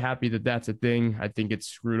 Super happy that that's a thing. I think it's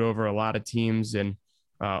screwed over a lot of teams and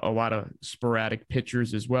a lot of sporadic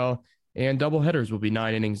pitchers as well. And doubleheaders will be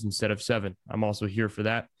 9 innings instead of 7. I'm also here for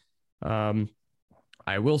that.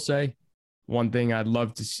 I will say one thing I'd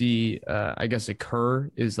love to see, occur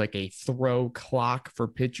is like a throw clock for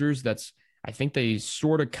pitchers. I think they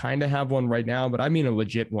sort of kind of have one right now, but I mean a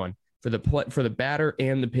legit one for the batter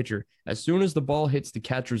and the pitcher. As soon as the ball hits the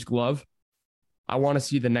catcher's glove, I want to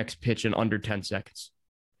see the next pitch in under 10 seconds.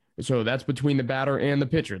 So that's between the batter and the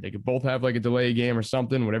pitcher. They could both have like a delay game or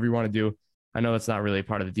something, whatever you want to do. I know that's not really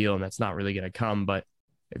part of the deal and that's not really going to come, but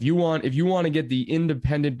if you want to get the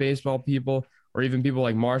independent baseball people or even people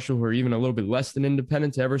like Marshall who are even a little bit less than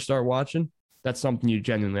independent to ever start watching, that's something you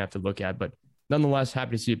genuinely have to look at. But nonetheless,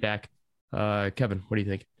 happy to see it back. Kevin, what do you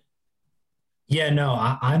think? Yeah, no,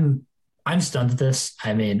 I'm stunned at this.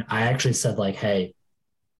 I mean, I actually said like, hey,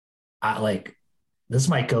 this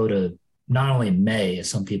might go to not only May, as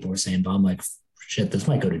some people were saying, but I'm like, shit, this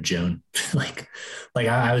might go to June.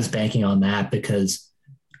 I was banking on that because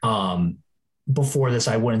before this,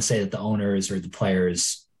 I wouldn't say that the owners or the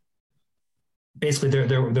players, basically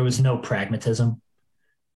there was no pragmatism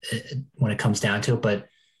when it comes down to it. But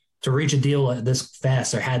to reach a deal this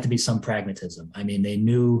fast, there had to be some pragmatism. I mean, they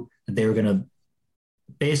knew that they were going to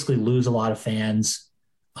basically lose a lot of fans.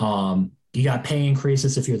 You got pay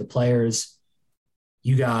increases if you're the players.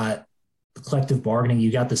 You got the collective bargaining.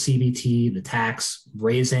 You got the CBT, the tax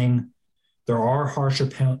raising. There are harsher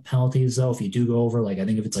penalties, though, if you do go over. Like, I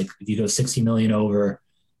think if you go 60 million over,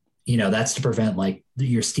 that's to prevent like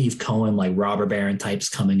your Steve Cohen, like robber baron types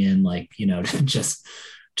coming in, like, just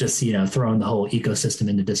throwing the whole ecosystem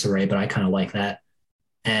into disarray. But I kind of like that.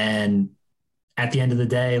 And at the end of the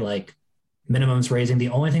day, like minimums raising, the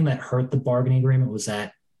only thing that hurt the bargaining agreement was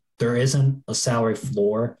that there isn't a salary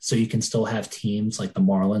floor. So you can still have teams like the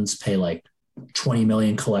Marlins pay like 20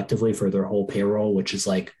 million collectively for their whole payroll, which is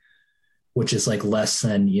like less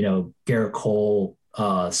than, Garrett Cole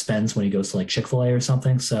spends when he goes to like Chick-fil-A or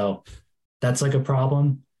something. So that's like a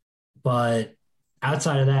problem. But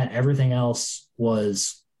outside of that, everything else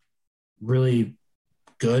was really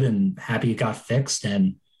good and happy it got fixed.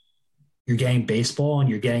 And you're getting baseball and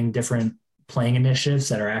you're getting different playing initiatives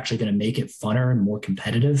that are actually going to make it funner and more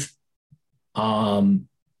competitive. So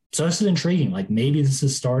this is intriguing. Like maybe this is the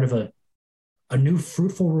start of a a new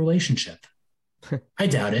fruitful relationship. I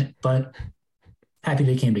doubt it, but happy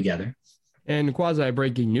they came together. And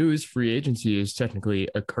quasi-breaking news, free agency is technically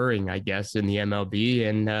occurring, I guess, in the MLB.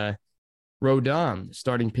 And Rodon,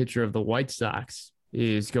 starting pitcher of the White Sox,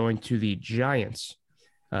 is going to the Giants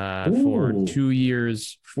for 2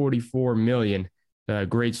 years, $44 million.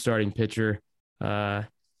 Great starting pitcher.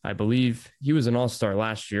 I believe he was an all-star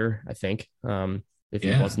last year, I think. If he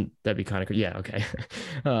wasn't, that'd be kind of cool. Yeah, okay.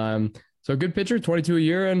 So good pitcher, 22 a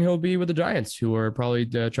year, and he'll be with the Giants, who are probably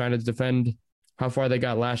trying to defend how far they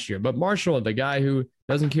got last year. But Marshall, the guy who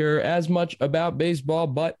doesn't care as much about baseball,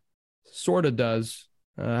 but sort of does.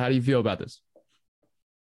 How do you feel about this?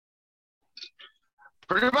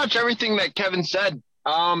 Pretty much everything that Kevin said.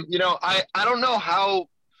 I don't know how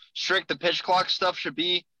strict the pitch clock stuff should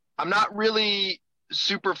be. I'm not really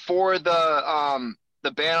super for the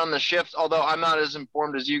ban on the shift, although I'm not as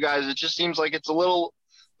informed as you guys. It just seems like it's a little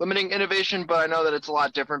limiting innovation, but I know that it's a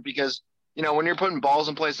lot different because, when you're putting balls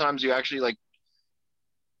in play, sometimes you actually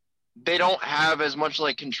they don't have as much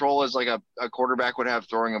control as a quarterback would have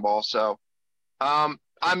throwing a ball. So I'm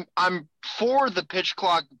for the pitch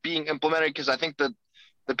clock being implemented because I think that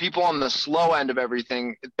the people on the slow end of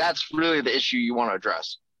everything, that's really the issue you want to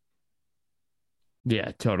address.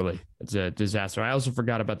 Yeah, totally. It's a disaster. I also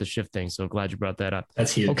forgot about the shift thing, so glad you brought that up.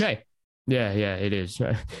 That's huge. Okay. Yeah, it is.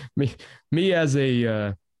 me as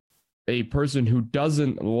a person who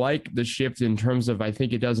doesn't like the shift in terms of I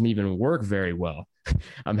think it doesn't even work very well.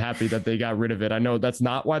 I'm happy that they got rid of it. I know that's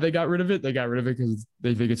not why they got rid of it. They got rid of it because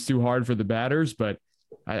they think it's too hard for the batters, but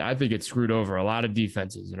I think it screwed over a lot of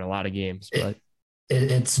defenses in a lot of games. But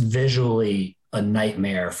it's visually a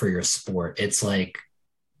nightmare for your sport. It's like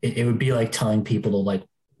it would be like telling people to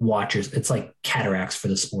watch your. It's like cataracts for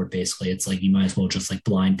the sport. Basically, it's like you might as well just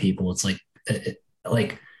blind people. It's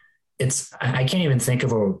it's. I can't even think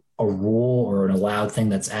of a rule or an allowed thing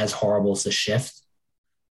that's as horrible as the shift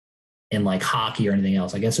in hockey or anything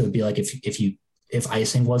else. I guess it would be if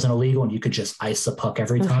icing wasn't illegal and you could just ice the puck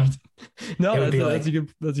every time. No, that's a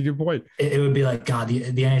good point. It would be God, the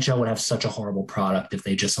NHL would have such a horrible product if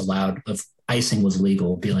they just allowed, if icing was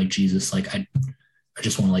legal. It'd be Jesus, I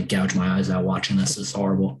just want to gouge my eyes out watching this. It's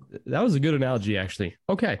horrible. That was a good analogy, actually.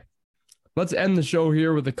 Okay. Let's end the show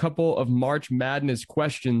here with a couple of March Madness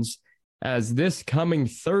questions, as this coming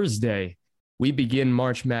Thursday, we begin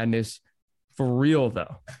March Madness for real,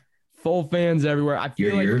 though. Full fans everywhere. I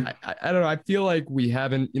feel I don't know. I feel like we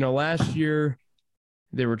haven't, last year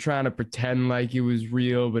they were trying to pretend like it was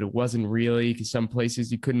real, but it wasn't really because some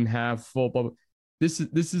places you couldn't have full. This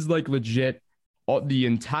is legit. The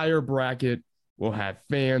entire bracket will have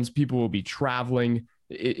fans. People will be traveling.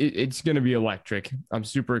 It's going to be electric. I'm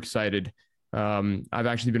super excited. I've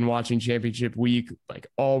actually been watching Championship Week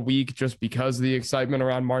all week just because of the excitement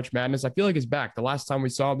around March Madness. I feel like it's back. The last time we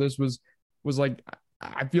saw this was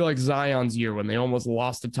I feel like Zion's year when they almost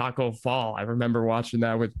lost to Taco Fall. I remember watching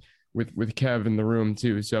that with Kev in the room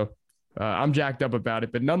too. So I'm jacked up about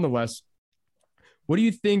it. But nonetheless, what do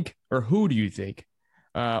you think, or who do you think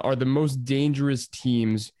are the most dangerous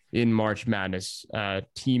teams in March Madness?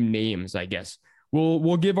 Team names, I guess.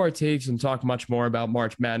 We'll give our takes and talk much more about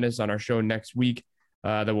March Madness on our show next week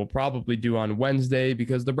that we'll probably do on Wednesday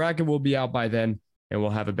because the bracket will be out by then and we'll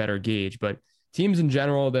have a better gauge. But teams in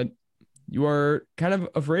general that you are kind of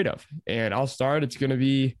afraid of. And I'll start. It's going to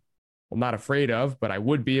be, well, not afraid of, but I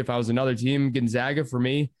would be if I was another team. Gonzaga for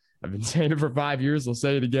me. I've been saying it for 5 years. I'll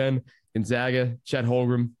say it again. Gonzaga, Chet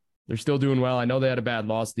Holmgren, they're still doing well. I know they had a bad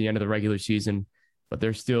loss at the end of the regular season, but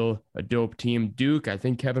they're still a dope team. Duke, I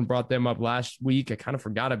think Kevin brought them up last week. I kind of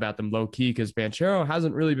forgot about them low key because Banchero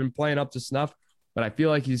hasn't really been playing up to snuff, but I feel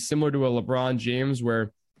like he's similar to a LeBron James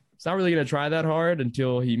where it's not really going to try that hard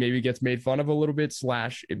until he maybe gets made fun of a little bit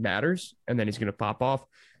 / it matters, and then he's going to pop off.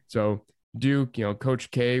 So Duke,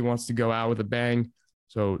 Coach K wants to go out with a bang.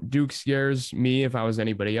 So Duke scares me if I was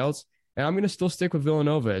anybody else. And I'm going to still stick with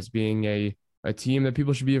Villanova as being a team that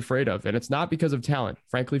people should be afraid of. And it's not because of talent.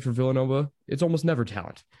 Frankly, for Villanova, it's almost never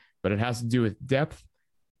talent. But it has to do with depth,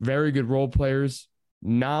 very good role players,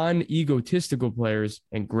 non-egotistical players,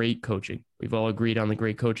 and great coaching. We've all agreed on the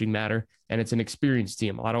great coaching matter, and it's an experienced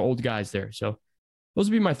team. A lot of old guys there. So those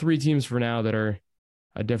would be my 3 teams for now that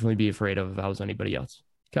I'd definitely be afraid of if I was anybody else.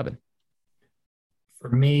 Kevin. For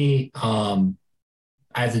me, I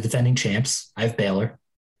have the defending champs. I have Baylor.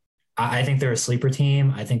 I think they're a sleeper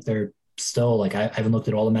team. I think they're still, I haven't looked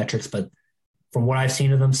at all the metrics, but from what I've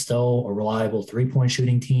seen of them, still a reliable 3-point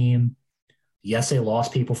shooting team. Yes, they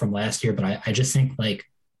lost people from last year, but I just think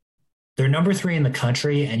they're number 3 in the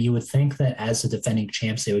country, and you would think that as the defending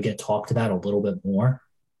champs, they would get talked about a little bit more.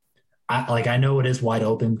 I know it is wide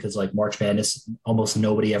open because like March Madness, almost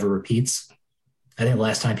nobody ever repeats. I think the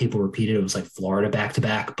last time people repeated it was like Florida back to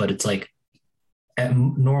back, but it's like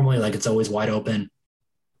normally like it's always wide open.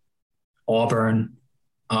 Auburn,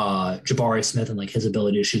 Jabari Smith and like his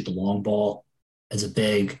ability to shoot the long ball as a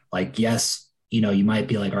big, like, yes, you might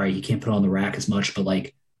be like, all right, you can't put on the rack as much, but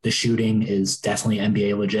like the shooting is definitely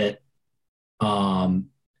NBA legit.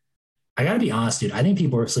 I got to be honest, dude. I think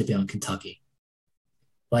people are sleeping on Kentucky.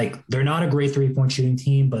 Like, they're not a great 3-point shooting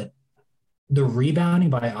team, but the rebounding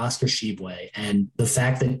by Oscar Tshiebwe and the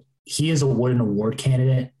fact that he is a Wooden Award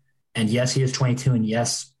candidate, and yes, he is 22, and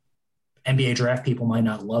yes, NBA draft people might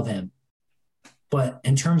not love him. But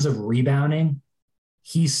in terms of rebounding,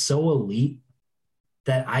 he's so elite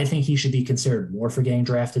that I think he should be considered more for getting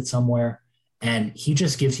drafted somewhere. And he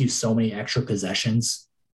just gives you so many extra possessions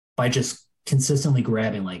by just consistently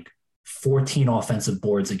grabbing like 14 offensive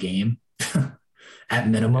boards a game at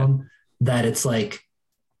minimum, that it's like,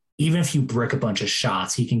 even if you brick a bunch of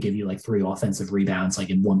shots, he can give you like 3 offensive rebounds, like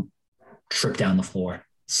in one trip down the floor.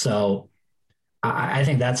 So I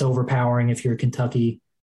think that's overpowering if you're Kentucky.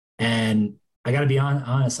 And I got to be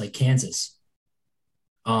honest, like Kansas.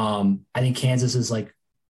 I think Kansas is like,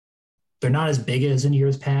 they're not as big as in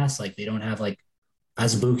years past. Like they don't have like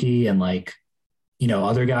Azubuike and like,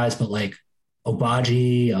 other guys, but like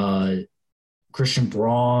Obaji, Christian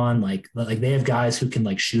Braun, like they have guys who can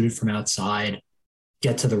like shoot it from outside,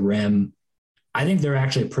 get to the rim. I think they're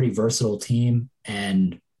actually a pretty versatile team.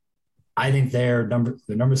 And I think they're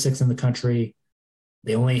number 6 in the country.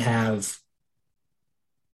 They have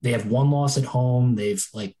 1 loss at home. They've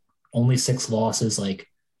like only 6 losses. Like,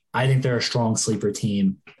 I think they're a strong sleeper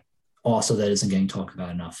team also that isn't getting talked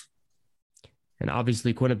about enough. And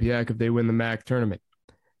obviously Quinnipiac if they win the MAC tournament.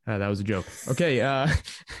 That was a joke. Okay.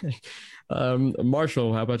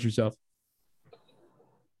 Marshall, how about yourself?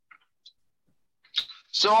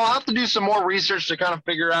 So I'll have to do some more research to kind of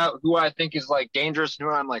figure out who I think is like dangerous and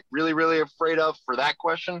who I'm like really, really afraid of for that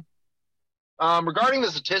question. Regarding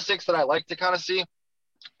the statistics that I like to kind of see,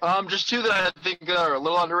 just 2 that I think are a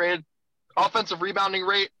little underrated. Offensive rebounding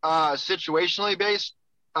rate, situationally based.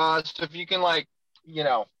 So if you can like, you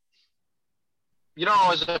don't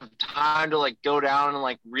always have time to like go down and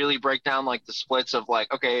like really break down like the splits of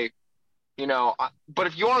like, okay, but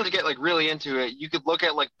if you wanted to get like really into it, you could look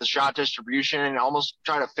at like the shot distribution and almost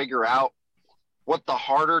try to figure out what the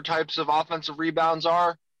harder types of offensive rebounds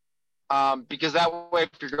are. Because that way, if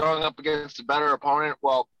you're going up against a better opponent,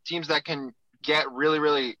 well, teams that can get really,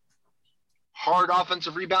 really hard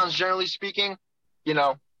offensive rebounds, generally speaking,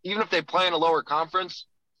 even if they play in a lower conference,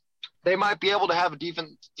 they might be able to have a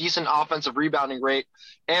decent offensive rebounding rate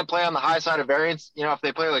and play on the high side of variance, if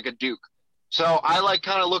they play like a Duke. So I like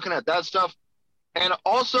kind of looking at that stuff. And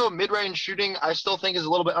also mid-range shooting, I still think is a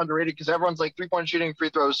little bit underrated because everyone's like 3-point shooting, free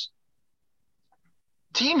throws.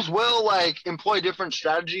 Teams will like employ different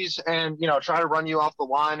strategies and, try to run you off the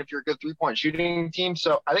line if you're a good 3-point shooting team.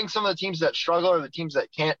 So I think some of the teams that struggle are the teams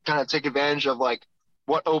that can't kind of take advantage of like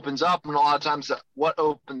what opens up. And a lot of times what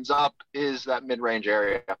opens up is that mid-range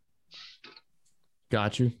area.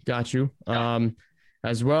 Got you.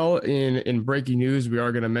 As well, in breaking news, we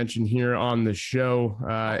are going to mention here on the show,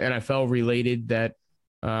 NFL related, that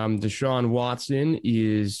Deshaun Watson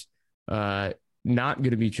is not going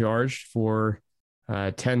to be charged for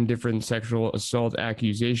 10 different sexual assault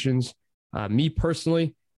accusations. Me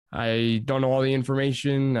personally, I don't know all the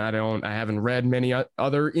information. I haven't read many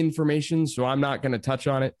other information, so I'm not going to touch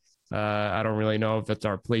on it. I don't really know if that's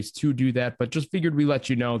our place to do that, but just figured we let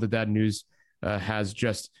you know that news has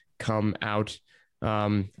just come out.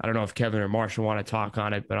 I don't know if Kevin or Marshall want to talk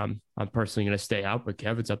on it, but I'm personally going to stay out. But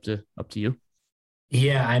Kev, it's up to you.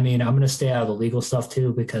 Yeah, I mean, I'm going to stay out of the legal stuff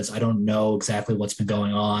too because I don't know exactly what's been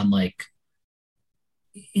going on. Like,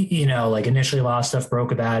 like initially a lot of stuff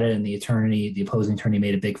broke about it, and the opposing attorney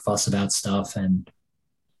made a big fuss about stuff.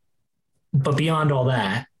 But beyond all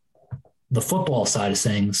that, the football side of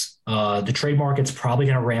things, the trade market's probably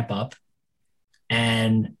going to ramp up,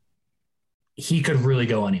 and he could really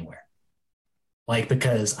go anywhere. Like,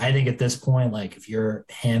 because I think at this point, like if you're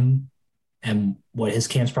him and what his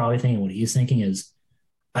camp's probably thinking, what he's thinking is,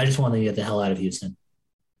 I just want to get the hell out of Houston.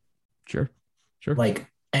 Sure. Like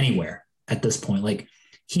anywhere at this point. Like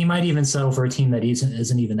he might even settle for a team that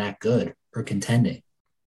isn't even that good or contending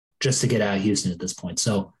just to get out of Houston at this point.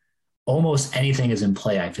 So almost anything is in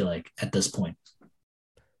play, I feel like, at this point.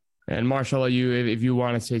 And Marshall, if you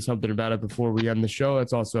want to say something about it before we end the show,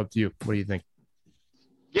 that's also up to you. What do you think?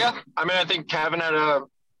 Yeah, I mean, I think Kevin had a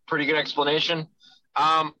pretty good explanation.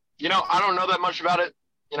 I don't know that much about it.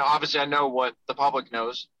 Obviously I know what the public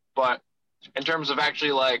knows, but in terms of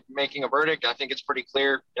actually like making a verdict, I think it's pretty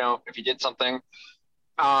clear, if he did something,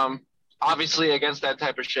 obviously against that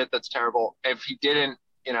type of shit, that's terrible. If he didn't,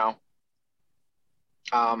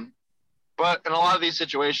 but in a lot of these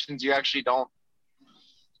situations, you actually don't,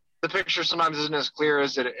 the picture sometimes isn't as clear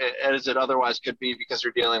as it otherwise could be, because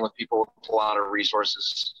you're dealing with people with a lot of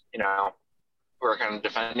resources, who are kind of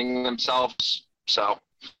defending themselves. So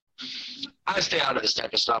I stay out of this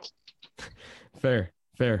type of stuff. Fair.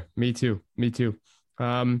 Me too.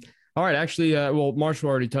 All right. Actually, Marshall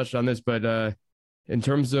already touched on this, but in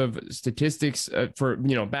terms of statistics for,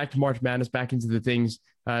 back to March Madness, back into the things,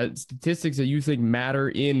 statistics that you think matter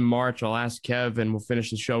in March, I'll ask Kev and we'll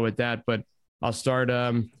finish the show with that. But I'll start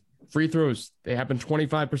free throws. They happen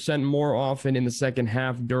 25% more often in the second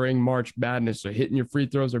half during March Madness. So hitting your free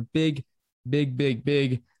throws are big,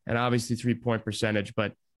 and obviously 3-point percentage.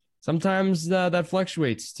 But sometimes that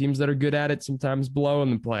fluctuates. Teams that are good at it sometimes blow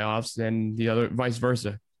in the playoffs, and the other vice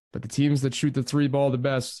versa. But the teams that shoot the three ball the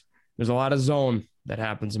best, there's a lot of zone that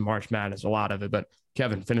happens in March Madness, a lot of it. But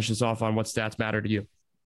Kevin, finish us off on what stats matter to you.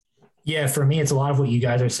 Yeah, for me, it's a lot of what you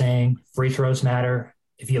guys are saying. Free throws matter.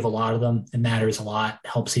 If you have a lot of them, it matters a lot. It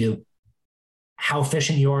helps you. How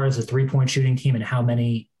efficient you are as a 3-point shooting team and how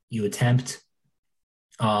many you attempt.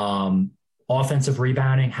 Offensive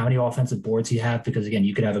rebounding, how many offensive boards you have, because again,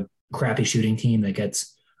 you could have a crappy shooting team that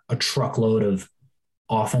gets a truckload of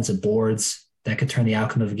offensive boards that could turn the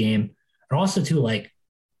outcome of a game. And also too, like,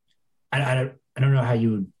 I don't know how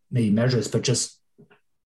you would maybe measure this, but just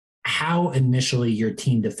how initially your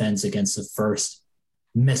team defends against the first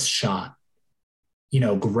missed shot,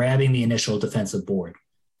 grabbing the initial defensive board.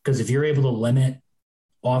 Because if you're able to limit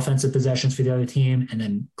offensive possessions for the other team and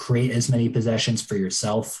then create as many possessions for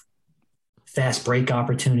yourself, fast break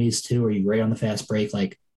opportunities too, or you right on the fast break,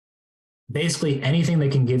 like basically anything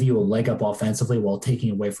that can give you a leg up offensively while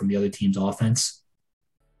taking away from the other team's offense.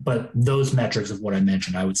 But those metrics of what I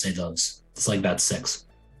mentioned, I would say those. It's like about 6.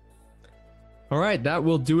 All right, that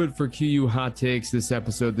will do it for QU Hot Takes this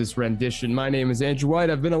episode, this rendition. My name is Andrew White.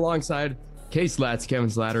 I've been alongside K-Slats, Kevin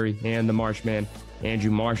Slattery, and the Marshman,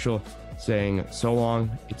 Andrew Marshall, saying so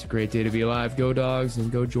long. It's a great day to be alive. Go Dogs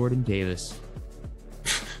and go Jordan Davis.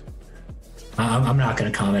 I'm not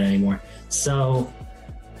going to comment anymore. So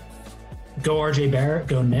go RJ Barrett,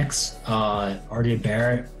 go Knicks. RJ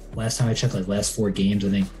Barrett, last time I checked, like last 4 games, I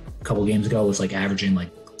think a couple games ago, was like averaging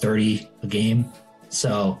like 30 a game.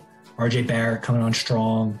 So RJ Barrett coming on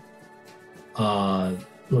strong,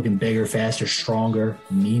 looking bigger, faster, stronger,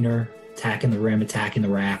 meaner, attacking the rim, attacking the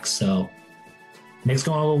rack. So Knicks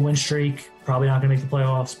going on a little win streak, probably not going to make the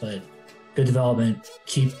playoffs, but good development.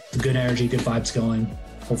 Keep the good energy, good vibes going.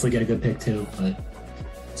 Hopefully get a good pick too, but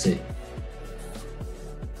see.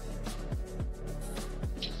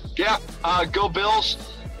 Yeah, go Bills.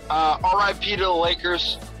 RIP to the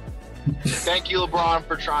Lakers. Thank you, LeBron,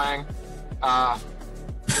 for trying.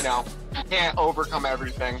 You can't overcome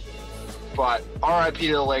everything, but RIP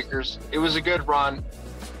to the Lakers. It was a good run.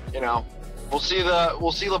 We'll see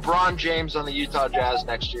LeBron James on the Utah Jazz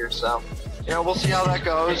next year. So, we'll see how that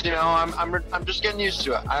goes. I'm just getting used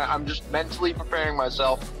to it. I'm just mentally preparing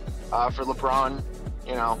myself for LeBron.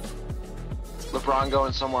 LeBron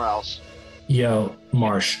going somewhere else. Yo,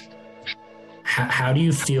 Marsh, how do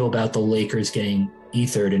you feel about the Lakers getting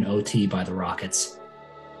ethered in OT by the Rockets?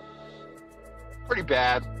 Pretty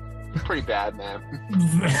bad, man.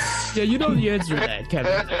 Yeah, you know the answer to that,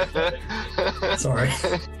 Kevin. Sorry.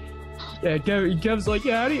 Yeah, Kev's like,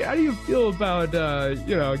 yeah, how do you feel about,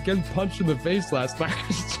 getting punched in the face last night?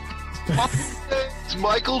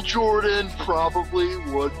 Michael Jordan probably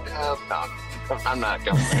would have not. I'm not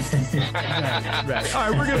going. Right.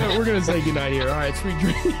 All right, we're gonna say goodnight here. All right, sweet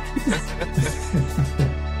dreams.